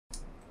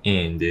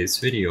In this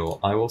video,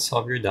 I will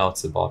solve your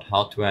doubts about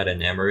how to add an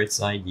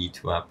Emirates ID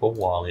to Apple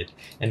Wallet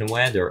and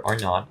whether or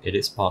not it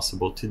is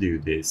possible to do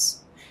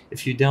this.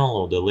 If you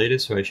download the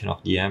latest version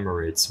of the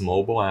Emirates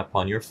mobile app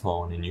on your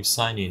phone and you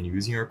sign in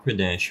using your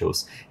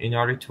credentials in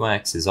order to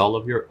access all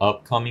of your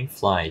upcoming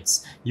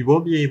flights, you will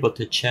be able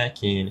to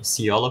check in,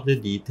 see all of the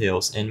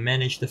details, and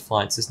manage the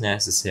flights as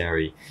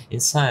necessary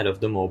inside of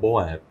the mobile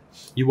app.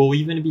 You will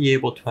even be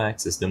able to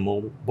access the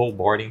mobile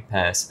boarding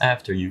pass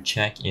after you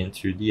check in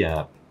through the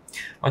app.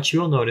 What you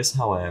will notice,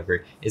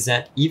 however, is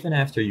that even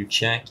after you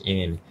check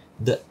in,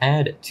 the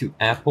Add to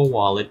Apple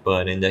Wallet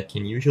button that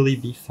can usually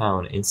be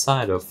found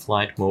inside of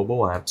flight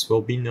mobile apps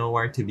will be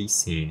nowhere to be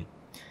seen.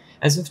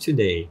 As of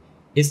today,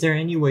 is there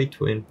any way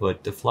to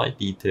input the flight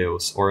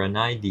details or an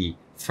ID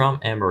from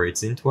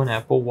Emirates into an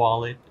Apple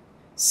Wallet?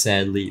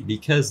 Sadly,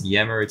 because the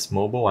Emirates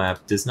mobile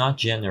app does not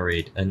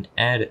generate an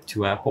Add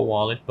to Apple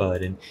Wallet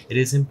button, it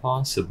is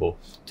impossible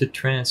to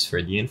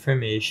transfer the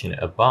information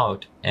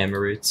about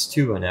Emirates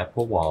to an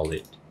Apple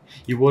Wallet.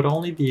 You would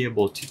only be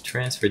able to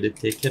transfer the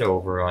ticket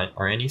over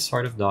or any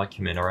sort of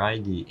document or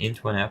ID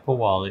into an Apple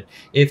Wallet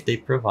if they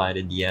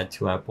provided the Add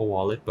to Apple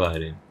Wallet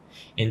button.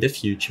 In the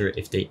future,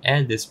 if they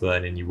add this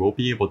button, you will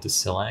be able to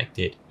select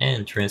it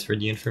and transfer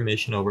the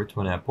information over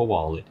to an Apple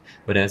Wallet,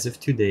 but as of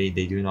today,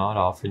 they do not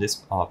offer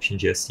this option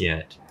just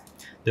yet.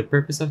 The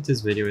purpose of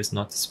this video is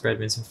not to spread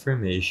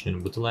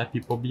misinformation, but to let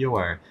people be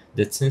aware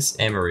that since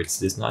Emirates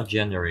does not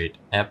generate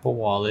Apple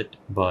Wallet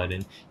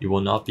button, you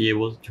will not be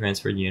able to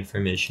transfer the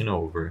information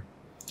over.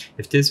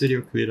 If this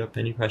video cleared up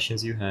any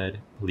questions you had,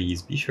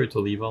 please be sure to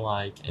leave a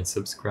like and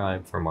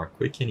subscribe for more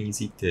quick and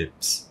easy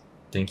tips.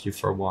 Thank you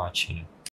for watching.